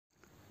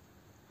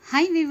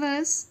Hi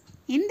viewers,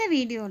 இந்த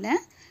வீடியோல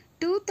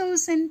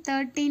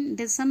 2013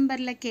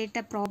 டிசம்பர்ல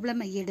கேட்ட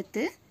ப்ராப்ளமை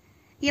எடுத்து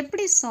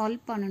எப்படி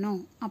சால்வ் பண்ணணும்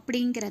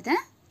அப்படிங்கறத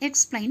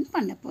எக்ஸ்பிளைன்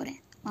பண்ண போறேன்.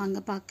 வாங்க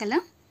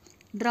பார்க்கலாம்.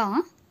 Draw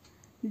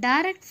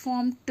direct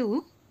form to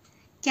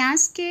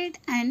cascade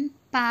and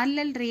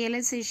parallel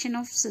realization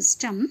of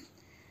system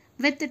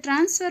with the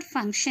transfer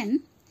function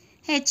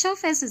h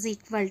of s is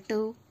equal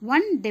to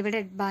 1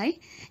 divided by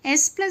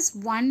s plus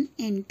 1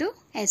 into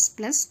s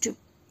plus 2.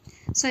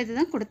 So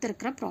இதுதான்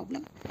கொடுத்துருக்கிற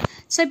ப்ராப்ளம்.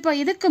 ஸோ இப்போ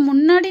இதுக்கு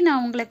முன்னாடி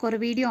நான் உங்களுக்கு ஒரு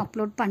வீடியோ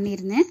அப்லோட்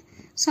பண்ணியிருந்தேன்.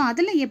 So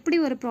அதில் எப்படி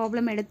ஒரு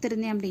ப்ராப்ளம்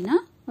எடுத்திருந்தேன் அப்படின்னா,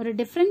 ஒரு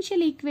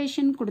டிஃப்ரென்ஷியல்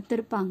ஈக்குவேஷன்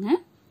கொடுத்துருப்பாங்க.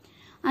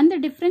 அந்த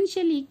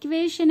டிஃப்ரென்ஷியல்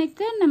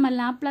ஈக்குவேஷனுக்கு நம்ம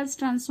லாப்லாஸ்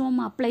ட்ரான்ஸ்ஃபார்ம்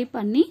அப்ளை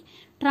பண்ணி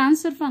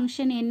ட்ரான்ஸ்ஃபர்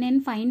ஃபங்க்ஷன்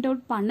என்னன்னு ஃபைண்ட்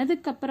அவுட்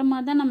பண்ணதுக்கப்புறமா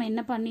தான் நம்ம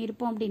என்ன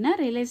பண்ணியிருப்போம் அப்படின்னா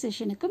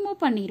ரியலைசேஷனுக்கு மூவ்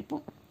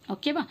பண்ணியிருப்போம்.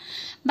 ஓகேவா?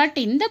 பட்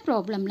இந்த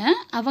ப்ராப்ளமில்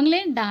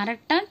அவங்களே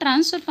டைரெக்டாக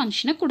ட்ரான்ஸ்ஃபர்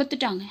ஃபங்க்ஷனை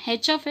கொடுத்துட்டாங்க.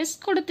 ஹெச் ஆஃப் எஸ்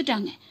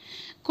கொடுத்துட்டாங்க.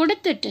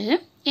 கொடுத்துட்டு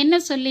என்ன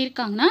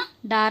சொல்லியிருக்காங்கன்னா,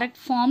 டைரக்ட்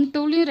ஃபார்ம்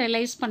டூலையும்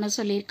ரியலைஸ் பண்ண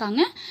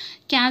சொல்லியிருக்காங்க.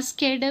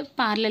 கேஸ்கேடு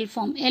பேரலல்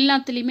ஃபார்ம்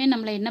எல்லாத்துலேயுமே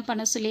நம்மளை என்ன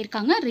பண்ண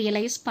சொல்லியிருக்காங்க,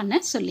 ரியலைஸ் பண்ண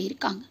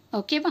சொல்லியிருக்காங்க.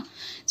 ஓகேவா?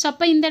 ஸோ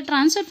அப்போ இந்த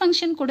ட்ரான்ஸ்ஃபர்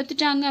ஃபங்க்ஷன்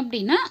கொடுத்துட்டாங்க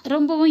அப்படின்னா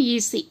ரொம்பவும்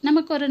ஈஸி.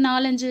 நமக்கு ஒரு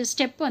 4-5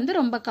 ஸ்டெப் வந்து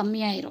ரொம்ப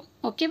கம்மியாயிரும்.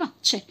 ஓகேவா?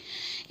 சரி,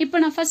 இப்போ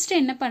நான் ஃபஸ்ட்டு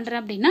என்ன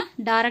பண்ணுறேன் அப்படின்னா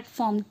டைரக்ட்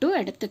ஃபார்ம் 2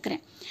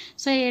 எடுத்துக்கிறேன்.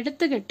 ஸோ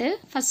எடுத்துக்கிட்டு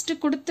ஃபஸ்ட்டு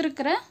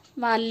கொடுத்துருக்கிற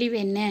வேல்யூ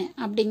என்ன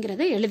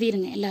அப்படிங்கிறத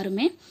எழுதிருங்க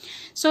எல்லாருமே.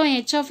 So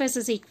h of s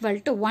is equal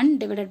to 1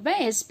 divided by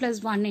s plus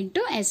 1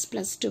 into s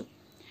plus 2.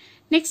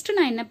 Next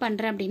நான் என்ன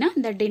பண்ணுறேன் அப்படின்னா,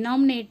 இந்த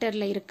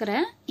டினாமினேட்டரில் இருக்கிற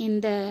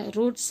இந்த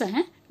ரூட்ஸை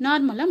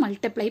நார்மலாக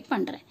மல்டிப்ளை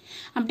பண்ணுறேன்.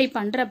 அப்படி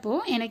பண்ணுறப்போ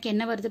எனக்கு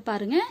என்ன வருது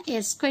பாருங்கள்,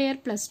 S square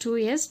plus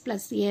 2s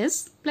plus S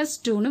plus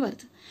 2ன்னு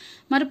வருது.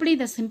 மறுபடியும்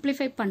இதை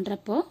சிம்பிளிஃபை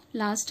பண்ணுறப்போ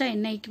லாஸ்ட்டாக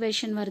என்ன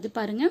ஈக்குவேஷன் வருது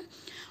பாருங்கள்,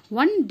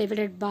 1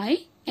 divided by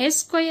s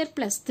square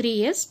plus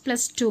 3s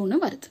plus 2ன்னு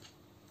வருது.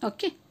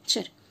 ஓகே,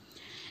 சரி.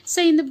 ஸோ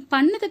இது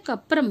பண்ணதுக்கு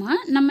அப்புறமா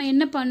நம்ம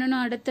என்ன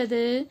பண்ணணும், அடுத்தது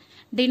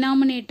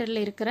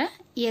டினாமினேட்டரில் இருக்கிற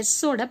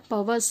எஸ்ஸோட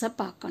பவர்ஸை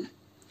பார்க்கணும்.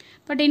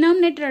 இப்போ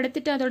டினாமினேட்டர்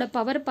எடுத்துட்டு அதோட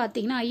பவர்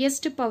பார்த்தீங்கன்னா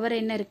ஹையஸ்ட் பவர்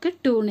என்ன இருக்குது,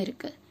 2ன்னு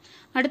இருக்குது.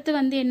 அடுத்து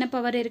வந்து என்ன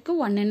பவர் இருக்குது,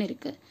 1ன்னு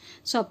இருக்குது.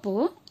 ஸோ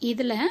அப்போது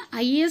இதில்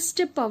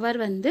ஹையஸ்ட் பவர்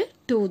வந்து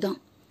 2 தான்.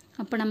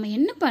 அப்போ நம்ம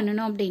என்ன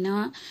பண்ணணும் அப்படின்னா,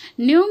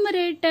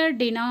 நியூமரேட்டர்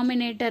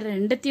டினாமினேட்டர்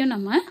ரெண்டுத்தையும்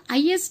நம்ம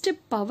ஹையஸ்ட்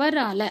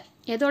பவரால்,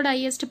 எதோட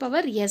ஹையஸ்ட்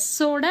பவர்,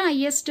 எஸ்ஸோட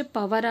ஹையஸ்ட்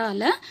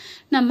பவரால்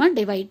நம்ம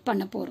டிவைட்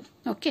பண்ண போகிறோம்.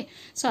 ஓகே,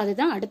 ஸோ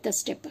அதுதான் அடுத்த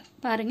ஸ்டெப்பு.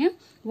 பாருங்கள்,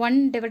 1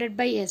 divided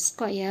by s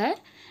square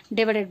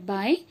divided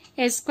by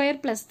s square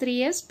plus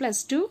 3s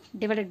plus 2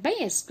 divided by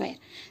s square.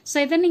 So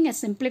இதை நீங்கள்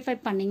சிம்பிளிஃபை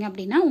பண்ணிங்க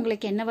அப்படின்னா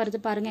உங்களுக்கு என்ன வருது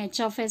பாருங்கள்,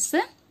 h of s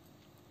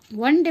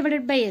 1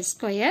 divided by s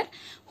square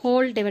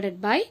whole divided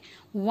by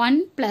 1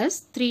 plus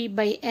 3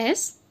 by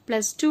s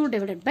plus 2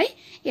 divided by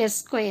s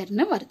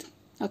ஸ்கொயர்னு வருது.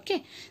 ஓகே,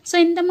 ஸோ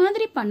இந்த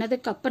மாதிரி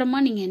பண்ணதுக்கு அப்புறமா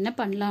நீங்கள் என்ன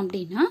பண்ணலாம்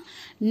அப்படின்னா,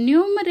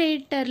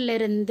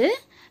 நியூமரேட்டர்லேருந்து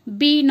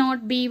b0,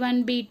 b1,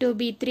 b2,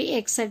 b3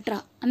 etcetera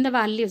அந்த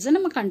வேல்யூஸை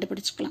நம்ம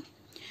கண்டுபிடிச்சிக்கலாம்.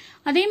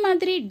 அதே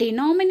மாதிரி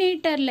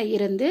டினாமினேட்டரில்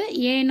இருந்து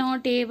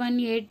a0, a1,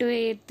 a2,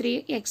 a3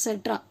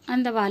 etcetera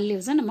அந்த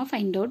வேல்யூஸை நம்ம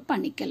ஃபைண்ட் அவுட்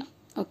பண்ணிக்கலாம்.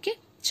 ஓகே,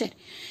 சரி.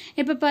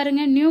 இப்போ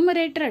பாருங்கள்,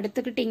 நியூமரேட்டர்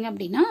எடுத்துக்கிட்டிங்க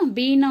அப்படின்னா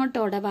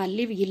b0ஓட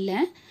வேல்யூ இல்லை,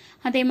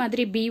 அதே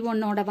மாதிரி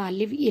b1ஓட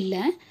வேல்யூ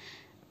இல்லை,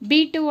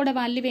 b2ஓட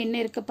வேல்யூ என்ன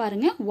இருக்குது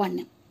பாருங்கள்,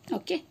 1.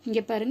 ஓகே,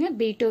 இங்கே பாருங்கள்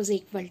b2 is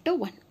equal to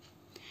 1.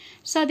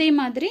 So அதே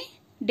மாதிரி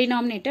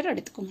டினாமினேட்டர்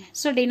எடுத்துக்கோங்க.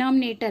 ஸோ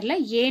டினாமினேட்டரில்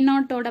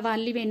a0ஓட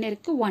வேல்யூ என்ன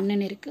இருக்குது,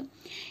 1ன்னு இருக்குது.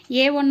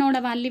 a1ஓட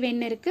வேல்யூ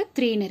என்ன இருக்குது,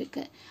 3ன்னு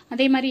இருக்குது.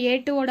 அதே மாதிரி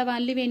a2ஓட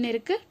வேல்யூ என்ன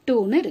இருக்குது,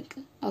 2ன்னு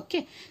இருக்குது.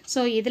 ஓகே,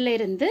 ஸோ இதில்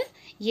இருந்து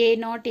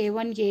a0,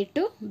 a1,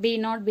 a2,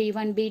 b0,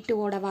 b1,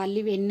 b2ஓட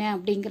value என்ன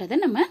அப்படிங்கிறத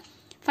நம்ம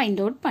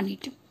ஃபைண்ட் அவுட்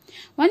பண்ணிட்டோம்.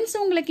 ஒன்ஸ்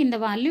உங்களுக்கு இந்த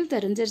வேல்யூ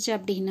தெரிஞ்சிருச்சு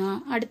அப்படின்னா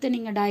அடுத்து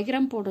நீங்கள்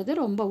டயக்ராம் போடுறது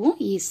ரொம்பவும்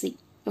ஈஸி.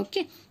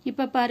 ஓகே,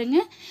 இப்போ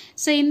பாருங்கள்,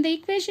 ஸோ இந்த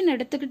ஈக்குவேஷன்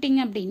எடுத்துக்கிட்டிங்க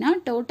அப்படின்னா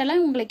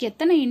டோட்டலாக உங்களுக்கு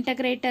எத்தனை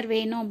இன்டகிரேட்டர்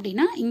வேணும்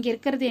அப்படின்னா இங்கே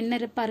இருக்கிறது என்ன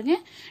இருப்பாருங்க,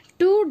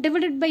 2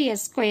 divided by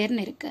s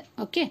ஸ்கொயர்னு இருக்குது.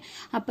 ஓகே,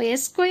 அப்போ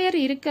s ஸ்கொயர்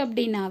இருக்குது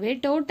அப்படின்னாவே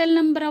டோட்டல்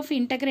நம்பர் ஆஃப்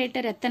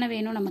இன்டகிரேட்டர் எத்தனை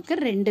வேணும்,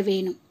 நமக்கு 2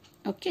 வேணும்.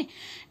 ஓகே,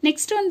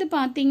 நெக்ஸ்ட் வந்து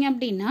பார்த்தீங்க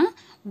அப்படின்னா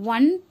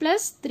 1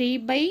 plus 3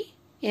 by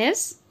s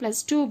plus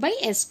 2 by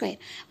s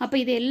square. அப்போ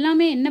இது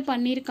எல்லாமே என்ன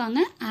பண்ணியிருக்காங்க,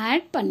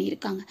 ஆட்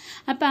பண்ணியிருக்காங்க.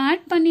 அப்போ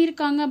ஆட்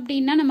பண்ணியிருக்காங்க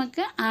அப்படின்னா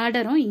நமக்கு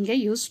ஆடரும் இங்கே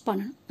யூஸ்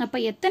பண்ணணும். அப்போ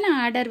எத்தனை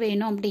ஆடர்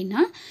வேணும்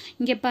அப்படின்னா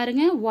இங்கே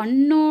பாருங்கள்,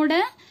 1ஓட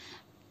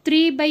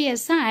 3 by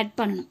s ஆட்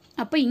பண்ணணும்.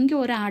 அப்போ இங்கே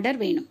ஒரு ஆடர்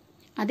வேணும்.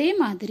 அதே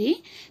மாதிரி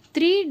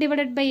 3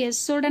 divided by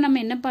s-ஓட நம்ம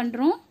என்ன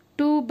பண்ணுறோம்,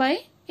 2 by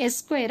s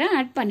ஸ்கொயரை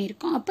ஆட்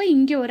பண்ணியிருக்கோம். அப்போ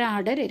இங்கே ஒரு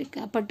ஆர்டர்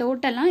இருக்குது. அப்போ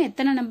டோட்டலாக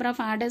எத்தனை நம்பர்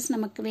ஆஃப் ஆர்டர்ஸ்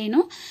நமக்கு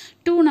வேணும்,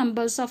 2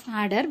 numbers ஆஃப்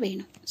ஆர்டர்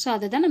வேணும். ஸோ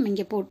அதை தான் நம்ம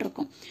இங்கே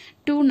போட்டிருக்கோம்.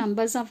 2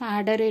 numbers ஆஃப்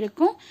ஆர்டர்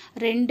இருக்கும்,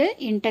 2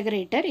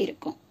 இன்டகிரேட்டர்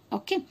இருக்கும்.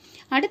 ஓகே,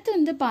 அடுத்து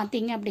வந்து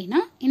பார்த்தீங்க அப்படின்னா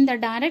இந்த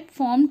டைரக்ட்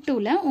ஃபார்ம்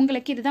 2ல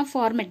உங்களுக்கு இதுதான்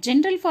ஃபார்மேட்.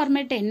 ஜென்ரல்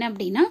ஃபார்மேட் என்ன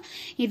அப்படின்னா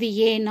இது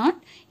A0,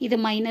 இது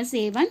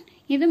 -A1,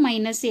 இது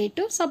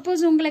 -A2.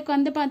 சப்போஸ் உங்களுக்கு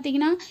வந்து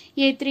பார்த்தீங்கன்னா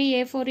A3,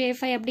 A4,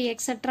 A5 அப்படி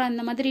எக்ஸெட்ரா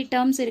இந்த மாதிரி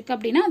டேர்ம்ஸ் இருக்குது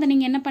அப்படின்னா அதை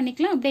நீங்கள் என்ன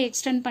பண்ணிக்கலாம், அப்படியே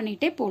எக்ஸ்டெண்ட்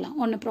பண்ணிகிட்டே போகலாம்,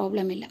 ஒன்றும்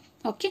ப்ராப்ளம் இல்லை.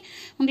 ஓகே,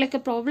 உங்களுக்கு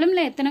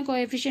ப்ராப்ளமில் எத்தனை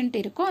கோஎஃபிஷியன்ட்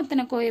இருக்கோ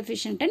அத்தனை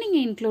கோஎஃபிஷியன்ட்டை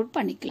நீங்கள் இன்க்ளூட்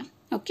பண்ணிக்கலாம்.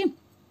 ஓகே,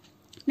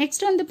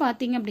 நெக்ஸ்ட் வந்து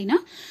பார்த்தீங்க அப்படின்னா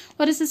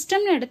ஒரு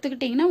சிஸ்டம்னு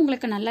எடுத்துக்கிட்டிங்கன்னா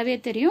உங்களுக்கு நல்லாவே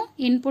தெரியும்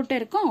இன்புட்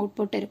இருக்கும்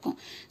அவுட்புட் இருக்கும்.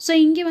 ஸோ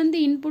இங்கே வந்து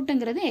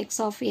இன்புட்டுங்கிறது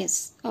எக்ஸ் ஆஃப் எஸ்,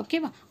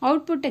 ஓகேவா,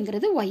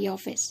 அவுட்புட்டுங்கிறது ஒய்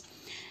ஆஃப் எஸ்.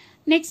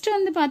 நெக்ஸ்ட்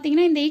வந்து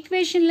பார்த்தீங்கன்னா இந்த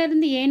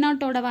ஈக்குவேஷன்லேருந்து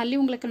A0ஓட வேல்யூ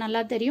உங்களுக்கு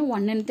நல்லா தெரியும்,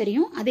 1ன்னு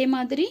தெரியும். அதே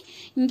மாதிரி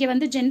இங்கே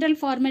வந்து ஜென்ரல்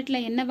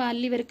ஃபார்மேட்டில் என்ன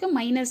வேல்யூ இருக்குது,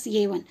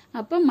 -A1,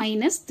 அப்போ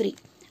 -3.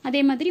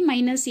 அதே மாதிரி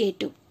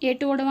 -A2,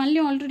 A2ஓட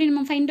வேல்யூ ஆல்ரெடி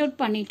நம்ம ஃபைண்ட் அவுட்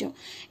பண்ணிட்டோம்.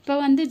 இப்போ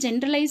வந்து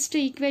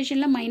ஜென்ரலைஸ்டு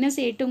ஈக்குவேஷனில்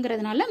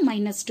 -A2ங்கிறதுனால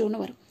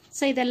 -2ன்னு வரும்.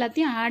 ஸோ இது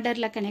எல்லாத்தையும்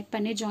ஆர்டரில் கனெக்ட்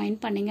பண்ணி ஜாயின்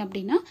பண்ணிங்க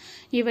அப்படின்னா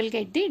you will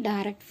get the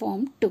direct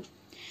form 2.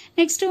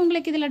 Next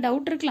உங்களுக்கு இதில்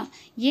டவுட் இருக்கலாம்,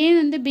 ஏன்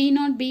வந்து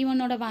B0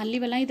 B1ஓட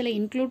வேல்யூவெல்லாம் இதில்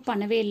இன்க்ளூட்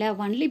பண்ணவே இல்லை,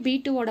 ஒன்லி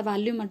B2ஓட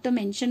வேல்யூ மட்டும்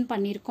மென்ஷன்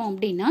பண்ணியிருக்கோம்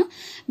அப்படின்னா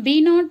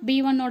B0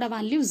 B1ஓட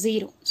வேல்யூ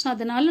 0. ஸோ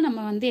அதனால நம்ம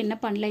வந்து என்ன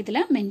பண்ணல,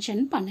 இதில்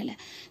மென்ஷன் பண்ணலை.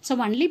 ஸோ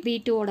ஒன்லி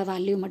B2ஓட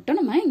வேல்யூ மட்டும்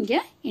நம்ம இங்கே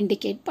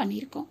இண்டிகேட்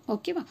பண்ணியிருக்கோம்.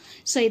 ஓகேவா,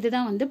 ஸோ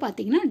இதுதான் வந்து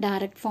பார்த்தீங்கன்னா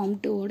direct form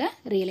 2ஓட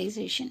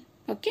realisation.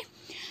 Okay,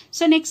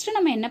 so next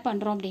நம்ம என்ன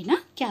பண்ணுறோம் அப்படின்னா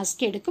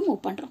கேஸ்கேடுக்கு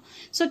மூவ் பண்ணுறோம்.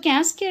 ஸோ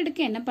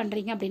கேஸ்கேடுக்கு என்ன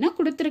பண்ணுறீங்க அப்படின்னா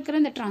கொடுத்துருக்கிற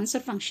இந்த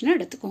ட்ரான்ஸ்ஃபர் ஃபங்க்ஷனை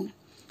எடுத்துக்கோங்க.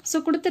 ஸோ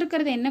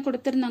கொடுத்துருக்கிறது என்ன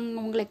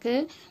கொடுத்துருந்தாங்க உங்களுக்கு,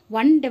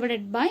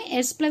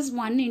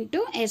 1/s+1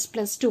 ×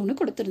 s+2ன்னு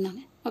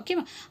கொடுத்துருந்தாங்க.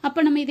 ஓகேவா, அப்போ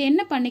நம்ம இதை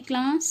என்ன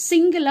பண்ணிக்கலாம்,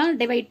 சிங்கிளாக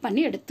டிவைட்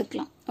பண்ணி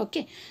எடுத்துக்கலாம்.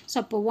 ஓகே, ஸோ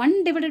அப்போ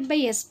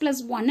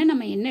 1/s+1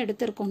 நம்ம என்ன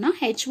எடுத்திருக்கோம்னா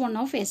h1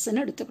 of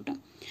sன்னு எடுத்துக்கிட்டோம்.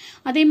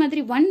 அதே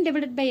மாதிரி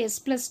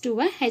 1/s+2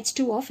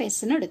 h2 of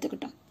sன்னு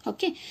எடுத்துக்கிட்டோம்.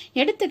 ஓகே,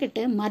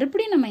 எடுத்துக்கிட்டு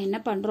மறுபடியும் நம்ம என்ன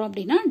பண்ணுறோம்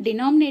அப்படின்னா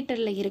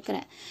டினாமினேட்டரில் இருக்கிற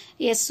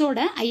எஸ்ஸோட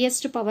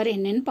ஹையஸ்ட் பவர்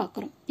என்னன்னு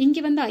பார்க்குறோம்.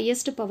 இங்கே வந்து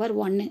ஹையஸ்ட் பவர்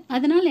 1,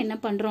 அதனால என்ன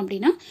பண்ணுறோம்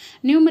அப்படின்னா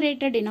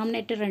நியூமரேட்டர்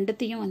டினாமினேட்டர்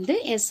ரெண்டுத்தையும் வந்து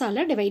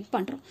எஸ்ஸால் டிவைட்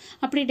பண்ணுறோம்.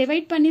 அப்படி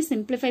டிவைட் பண்ணி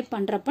சிம்பிளிஃபை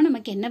பண்ணுறப்ப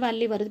நமக்கு என்ன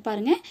வேல்யூ வருது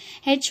பாருங்க,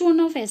 h1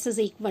 of s is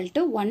equal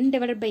to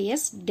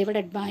 1/s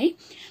divided by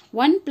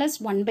 1 +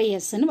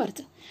 1/sன்னு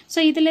வருது. ஸோ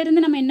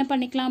இதிலிருந்து நம்ம என்ன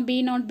பண்ணிக்கலாம்,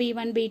 B0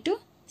 B1 B2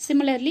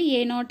 similarly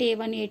A0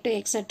 A1 A2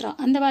 etcetera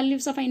அந்த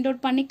வேல்யூஸை ஃபைண்ட் அவுட்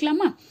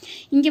பண்ணிக்கலாமா.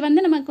 இங்கே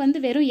வந்து நமக்கு வந்து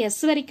வெறும்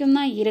எஸ் வரைக்கும்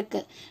தான்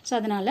இருக்குது. ஸோ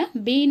அதனால்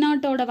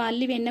B0ஓட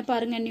வேல்யூ என்ன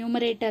பாருங்க,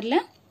 நியூமரேட்டரில்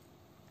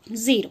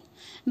 0,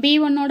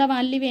 B1ஓட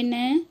வேல்யூ என்ன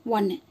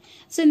 1.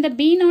 ஸோ இந்த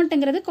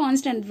B0ங்கிறது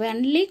கான்ஸ்டன்ட்,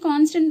 ஒன்லி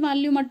கான்ஸ்டன்ட்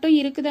வேல்யூ மட்டும்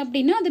இருக்குது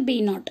அப்படின்னா அது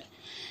B0.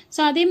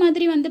 ஸோ அதே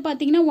மாதிரி வந்து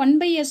பார்த்தீங்கன்னா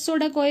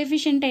 1/sஓட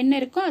கோஎஃபிஷியன்ட் என்ன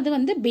இருக்கோ அது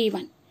வந்து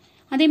B1.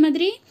 அதே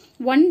மாதிரி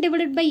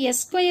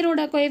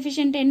 1/s²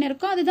 கோஎஃபிஷியன்ட் என்ன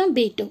இருக்கோ அதுதான்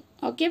B2.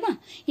 ஓகேவா,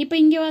 இப்போ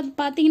இங்கே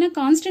பார்த்தீங்கன்னா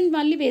கான்ஸ்டன்ட்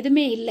வேல்யூ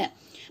எதுவுமே இல்லை.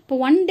 இப்போ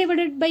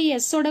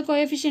 1/sஓட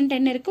கோஎஃபிஷியன்ட்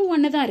என்ன இருக்குது,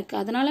 1 தான்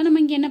இருக்குது. அதனால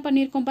நம்ம இங்கே என்ன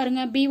பண்ணியிருக்கோம்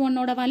பாருங்க,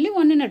 B1ஓட வேல்யூ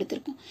 1ன்னு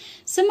எடுத்திருக்கோம்.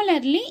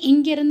 சிமிலர்லி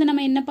இங்கேருந்து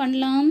நம்ம என்ன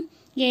பண்ணலாம்,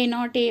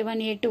 A0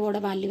 A1 A2ஓட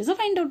வேல்யூஸை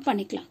ஃபைண்ட் அவுட்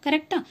பண்ணிக்கலாம்.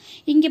 கரெக்டாக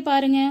இங்கே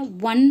பாருங்க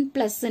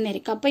 1+ன்னு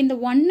இருக்குது. அப்போ இந்த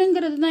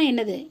 1ங்கிறது தான்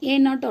என்னது,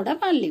 A0ஓட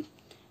வேல்யூ.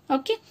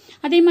 ஓகே,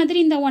 அதே மாதிரி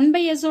இந்த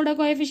 1/sஓட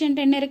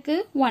கோஎஃபிஷியன்ட் என்ன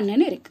இருக்குது,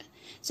 1ன்னு இருக்குது.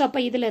 ஸோ அப்போ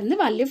இதிலிருந்து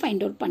வேல்யூ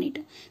ஃபைண்ட் அவுட்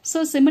பண்ணிட்டோம். ஸோ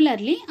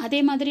சிமிலர்லி அதே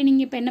மாதிரி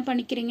நீங்கள் இப்போ என்ன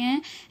பண்ணிக்கிறீங்க,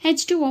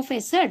 h2 of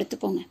s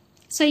எடுத்துக்கோங்க.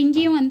 ஸோ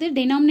இங்கேயும் வந்து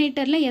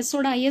டினாமினேட்டரில்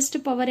எஸ்ஸோட ஹையஸ்ட்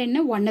பவர்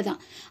என்ன 1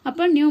 தான்.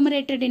 அப்போ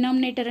நியூமரேட்டர்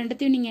டினாமினேட்டர்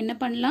ரெண்டுத்தையும் நீங்கள் என்ன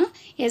பண்ணலாம்,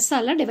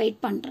 எஸ்ஸால் டிவைட்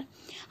பண்ணுறேன்.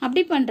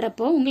 அப்படி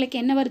பண்ணுறப்போ உங்களுக்கு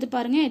என்ன வருது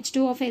பாருங்க,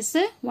 h2 of s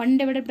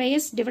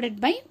 1/s divided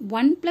by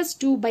 1 +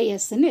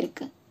 2/sன்னு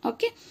இருக்குது.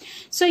 ஓகே,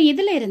 ஸோ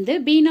இதில் இருந்து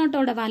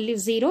B0ஓட வேல்யூ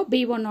 0,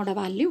 B1ஓட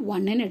வேல்யூ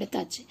 1ன்னு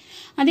எடுத்தாச்சு.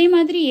 அதே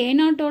மாதிரி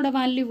A0ஓட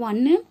வேல்யூ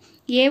 1,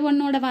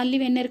 A1ஓட வேல்யூ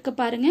என்ன இருக்குது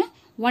பாருங்க,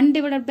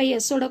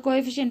 1/sஓட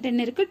கோஎஃபிஷியன்ட்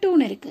என்ன இருக்குது,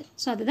 2ன்னு இருக்குது.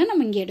 ஸோ அதுதான்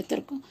நம்ம இங்கே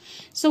எடுத்திருக்கோம்.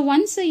 So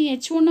once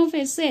h1 of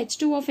s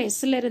h2 of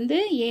sலேருந்து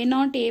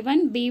A0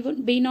 A1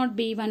 B0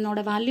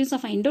 B1ஓட வேல்யூஸை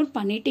ஃபைண்ட் அவுட்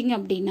பண்ணிட்டீங்க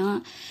அப்படின்னா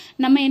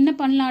நம்ம என்ன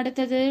பண்ணலாம்,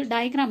 அடுத்தது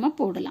டயக்ராமை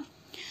போடலாம்.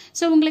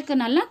 ஸோ உங்களுக்கு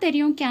நல்லா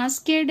தெரியும்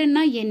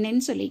கேஸ்கேடுன்னா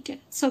என்னன்னு சொல்லிட்டு.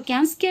 So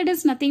cascade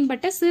is nothing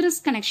but a series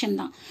connection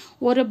தான்.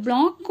 ஒரு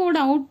பிளாக்கோட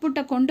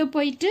அவுட்புட்டை கொண்டு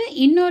போயிட்டு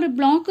இன்னொரு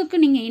பிளாக்குக்கு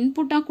நீங்கள்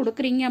இன்புட்டாக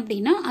கொடுக்குறீங்க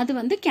அப்படின்னா அது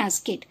வந்து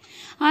cascade,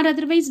 or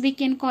otherwise we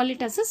can call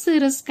it as a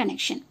series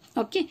connection.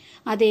 Okay,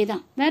 அதே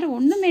தான், வேறு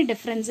ஒன்றுமே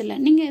டிஃப்ரென்ஸ் இல்லை.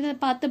 நீங்கள் இதை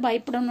பார்த்து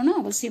பயப்படணும்னு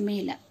அவசியமே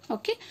இல்லை.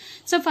 ஓகே,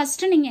 ஸோ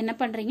ஃபஸ்ட்டு நீங்கள் என்ன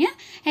பண்ணுறீங்க,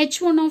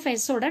 h1 of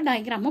sஓட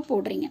டயக்ராமை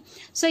போடுறீங்க.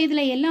 ஸோ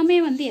இதில் எல்லாமே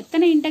வந்து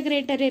எத்தனை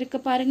இன்டகிரேட்டர்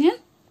இருக்குது பாருங்கள்,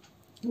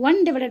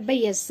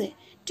 1/s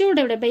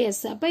 2/s.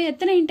 அப்போ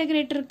எத்தனை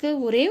இன்டகிரேட்டர் இருக்குது,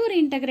 ஒரே ஒரு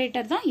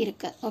இன்டகிரேட்டர் தான்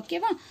இருக்குது.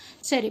 ஓகேவா,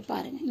 சரி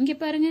பாருங்கள் இங்கே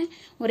பாருங்கள்,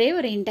 ஒரே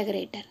ஒரு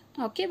இன்டகிரேட்டர்.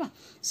 ஓகேவா,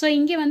 ஸோ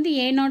இங்கே வந்து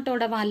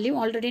A0ஓட வேல்யூ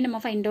ஆல்ரெடி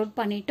நம்ம ஃபைண்ட் அவுட்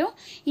பண்ணிட்டோம்.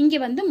 இங்கே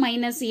வந்து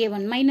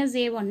 -A1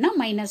 -A1னா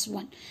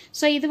 -1.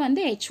 ஸோ இது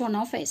வந்து h1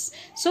 of s.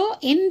 ஸோ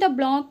இந்த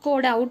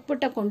பிளாக்கோட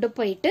அவுட்புட்டை கொண்டு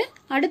போயிட்டு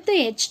அடுத்து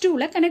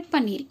h2ல கனெக்ட்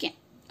பண்ணியிருக்கேன்.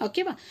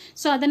 ஓகேவா,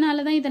 ஸோ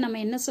அதனால தான் இதை நம்ம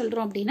என்ன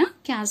சொல்கிறோம் அப்படின்னா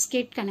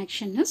கேஸ்கேட்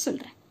கனெக்ஷன்னு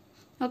சொல்கிறேன்.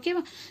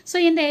 ஓகேவா, ஸோ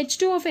இந்த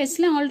h2 of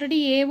sல ஆல்ரெடி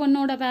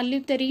A1ஓட வேல்யூ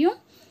தெரியும்,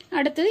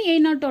 அடுத்தது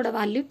A0 ஓட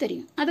வேல்யூ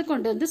தெரியும், அதை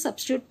கொண்டு வந்து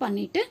சப்ஸ்டியூட்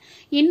பண்ணிட்டு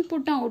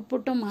இன்புட்டும்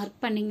அவுட்புட்டும் மார்க்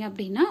பண்ணிங்க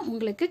அப்படின்னா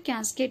உங்களுக்கு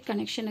கேஸ்கேட்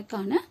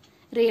கனெக்ஷனுக்கான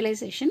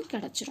ரியலைசேஷன்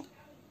கிடச்சிரும்.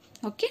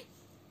 ஓகே,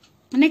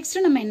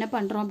 நெக்ஸ்ட்டு நம்ம என்ன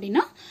பண்ணுறோம்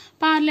அப்படின்னா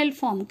parallel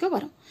ஃபார்முக்கு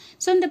வரும்.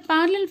 ஸோ இந்த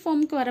parallel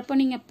ஃபார்முக்கு வரப்போ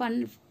நீங்கள்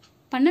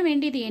பண்ண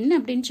வேண்டியது என்ன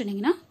அப்படின்னு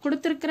சொன்னீங்கன்னா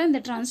கொடுத்துருக்கிற இந்த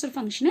ட்ரான்ஸ்ஃபர்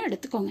ஃபங்க்ஷனை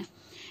எடுத்துக்கோங்க.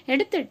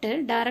 எடுத்துட்டு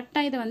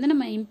டைரெக்டாக இதை வந்து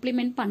நம்ம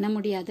இம்ப்ளிமெண்ட் பண்ண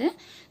முடியாது.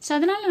 ஸோ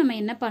அதனால் நம்ம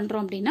என்ன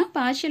பண்ணுறோம் அப்படின்னா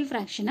பார்ஷியல்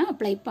ஃப்ராக்ஷனை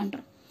அப்ளை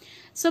பண்ணுறோம்.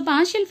 ஸோ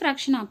பார்ஷியல்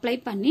ஃப்ராக்ஷனை அப்ளை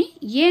பண்ணி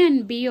A and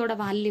B யோட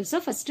வேல்யூஸை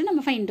ஃபஸ்ட்டு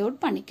நம்ம ஃபைண்ட் அவுட்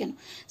பண்ணிக்கணும்.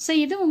 ஸோ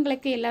இது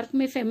உங்களுக்கு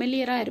எல்லாருக்குமே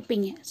ஃபெமிலியராக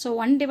இருப்பீங்க. So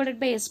 1 divided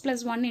by s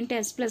plus 1 into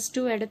s plus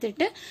 2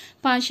 எடுத்துட்டு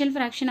பார்ஷியல்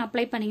ஃப்ராக்ஷன்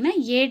அப்ளை பண்ணிங்கன்னா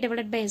A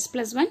divided by s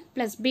plus 1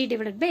 plus B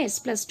divided by s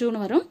plus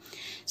 2னு வரும்.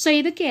 ஸோ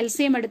இதுக்கு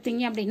LCM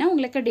எடுத்தீங்க அப்படின்னா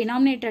உங்களுக்கு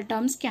டினாமினேட்டர்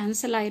டேர்ம்ஸ்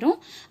கேன்சல் ஆயிரும்.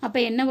 அப்போ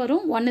என்ன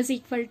வரும், 1 is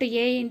equal to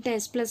A into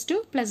s plus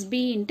 2 plus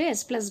B into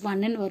s plus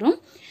 1னு வரும்.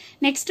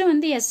 நெக்ஸ்ட்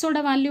வந்து s ஓட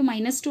வேல்யூ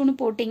 -2னு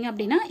போட்டிங்க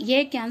அப்படின்னா A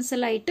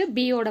கேன்சல் ஆகிட்டு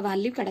B ஓட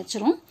வேல்யூ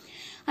கிடச்சிரும்.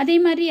 அதே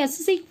மாதிரி s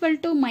is equal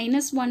to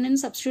 -1ன்னு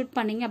substitute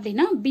பண்ணிங்க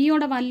அப்படின்னா B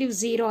ஓட வேல்யூ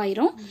 0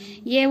 ஆயிரும்.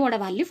 A ஓட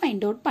வேல்யூ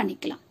ஃபைண்ட் அவுட்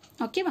பண்ணிக்கலாம்.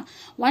 ஓகேவா,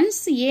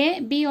 ஒன்ஸ் A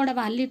B ஓட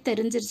வேல்யூ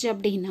தெரிஞ்சிருச்சு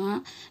அப்படின்னா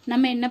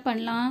நம்ம என்ன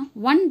பண்ணலாம்,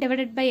 1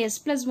 divided by s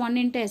plus 1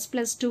 into s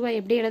plus 2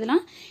 எப்படி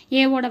எழுதலாம்,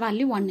 A ஓட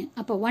வேல்யூ 1,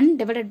 அப்போ 1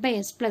 divided by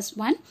s plus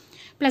 1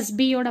 plus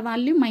B ஓட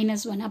வேல்யூ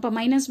 -1, அப்போ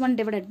 -1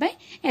 divided by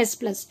s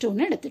plus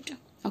 2ன்னு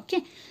எடுத்துட்டோம். ஓகே,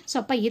 ஸோ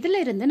அப்போ இதில்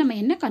இருந்து நம்ம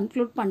என்ன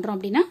கன்க்ளூட் பண்ணுறோம்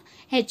அப்படின்னா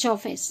h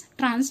of s,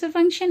 transfer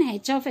function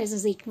h of s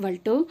is equal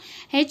to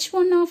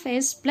h1 of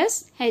s plus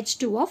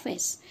h2 of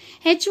s.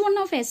 h1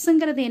 of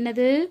sங்கிறது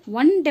என்னது,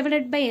 1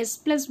 divided by s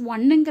plus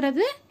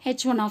 1ங்கிறது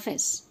h1 of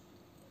s.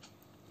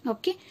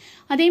 Okay,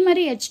 அதே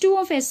மாதிரி h2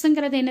 of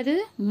sங்கிறது என்னது,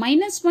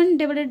 -1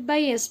 divided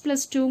by s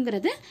plus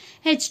 2ங்கிறது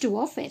h2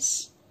 of s.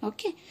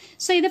 Okay,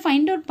 so இதை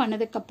find out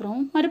பண்ணதுக்கப்புறம்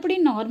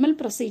மறுபடியும் normal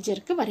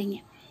ப்ரொசீஜருக்கு வரீங்க.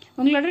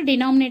 உங்களோட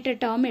denominator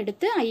term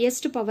எடுத்து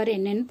ஹையஸ்ட் பவர்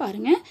என்னன்னு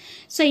பாருங்கள்.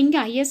 ஸோ இங்கே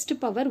ஹையஸ்ட்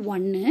பவர்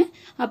 1,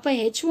 அப்போ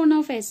h1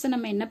 of s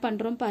நம்ம என்ன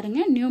பண்ணுறோம்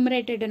பாருங்கள்,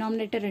 நியூமரேட்டர்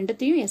டினாமினேட்டர்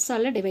ரெண்டுத்தையும்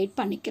s-ஆல் டிவைட்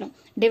பண்ணிக்கிறோம்.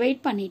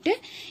 டிவைட் பண்ணிவிட்டு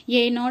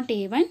A0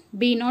 A1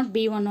 B0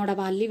 B1ஓட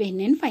வேல்யூ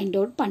என்னன்னு ஃபைண்ட்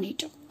அவுட்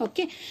பண்ணிட்டோம்.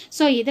 ஓகே,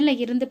 ஸோ இதில்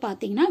இருந்து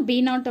பார்த்தீங்கன்னா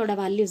B0ஓட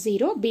வேல்யூ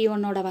 0,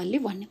 B1ஓட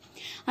வேல்யூ 1.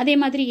 அதே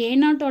மாதிரி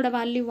A0ஓட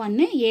value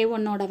 1,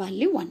 A1ஓட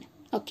value 1.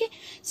 Okay,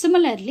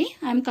 similarly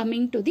I am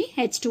coming to the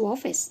h2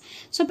 of s.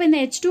 So இப்போ இந்த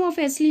h2 of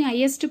sலையும்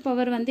highest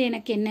power வந்து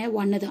எனக்கு என்ன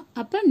 1 தான்.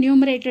 அப்போ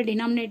numerator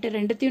denominator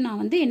ரெண்டுத்தையும் நான்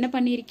வந்து என்ன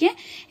பண்ணியிருக்கேன்,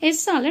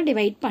 s-ஆல்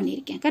டிவைட்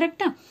பண்ணியிருக்கேன்.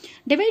 கரெக்டாக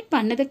டிவைட்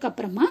பண்ணதுக்கு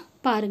அப்புறமா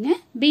பாருங்க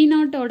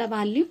B0 ஓட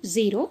வேல்யூ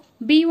 0,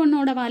 B1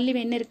 ஓட வேல்யூ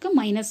என்ன இருக்குது,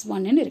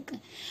 -1ன்னு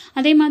இருக்குது.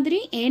 அதே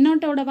மாதிரி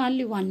A0 ஓட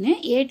வேல்யூ 1,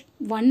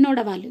 A1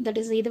 ஓட வேல்யூ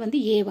தட் இஸ் இது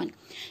வந்து A1.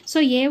 ஸோ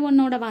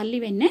A1 ஓட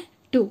வேல்யூ என்ன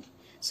 2.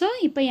 ஸோ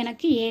இப்போ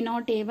எனக்கு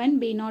A0 A1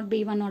 B0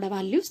 B1ஓட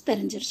வேல்யூஸ்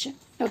தெரிஞ்சிருச்சு.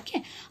 ஓகே,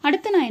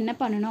 அடுத்து நான் என்ன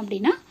பண்ணணும்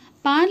அப்படின்னா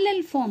parallel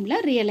ஃபார்மில்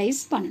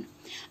ரியலைஸ் பண்ணணும்.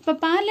 இப்போ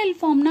parallel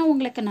ஃபார்ம்னா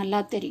உங்களுக்கு நல்லா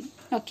தெரியும்.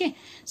 ஓகே,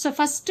 ஸோ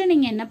ஃபஸ்ட்டு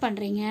நீங்கள் என்ன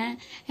பண்ணுறீங்க,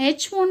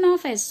 h1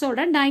 of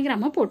s-ஓட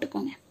டயக்ராமை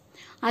போட்டுக்கோங்க.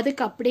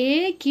 அதுக்கு அப்படியே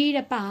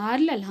கீழே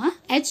parallel-ஆ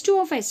h2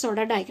 of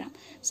s-ஓட டயக்ராம்.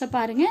 ஸோ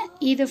பாருங்கள்,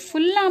 இது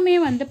ஃபுல்லாமே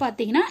வந்து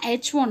பார்த்தீங்கன்னா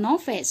h1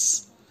 of s.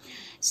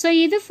 ஸோ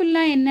இது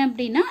ஃபுல்லாக என்ன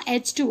அப்படின்னா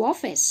h2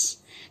 of s.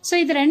 ஸோ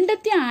இது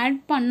ரெண்டுத்தையும் ஆட்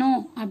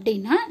பண்ணோம்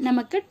அப்படின்னா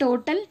நமக்கு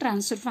டோட்டல்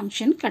ட்ரான்ஸ்ஃபர்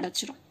ஃபங்க்ஷன்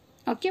கிடச்சிரும்.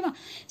 ஓகேவா,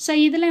 ஸோ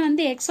இதில்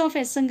வந்து x of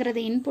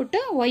sங்கிறது input,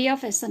 y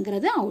of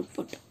sங்கிறது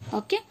output.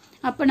 Okay,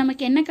 அப்போ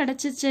நமக்கு என்ன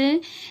கிடச்சிச்சு,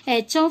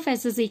 h of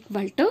s is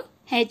equal to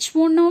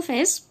h1 of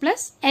s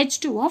plus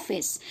h2 of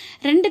s.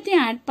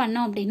 ரெண்டுத்தையும் ஆட்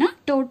பண்ணோம் அப்படின்னா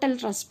டோட்டல்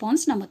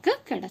ரெஸ்பான்ஸ் நமக்கு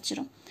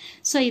கிடச்சிரும்.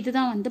 ஸோ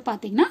இதுதான் வந்து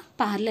பார்த்தீங்கன்னா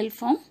parallel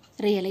form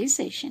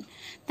realization.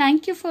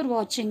 Thank you for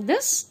watching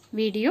this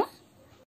video.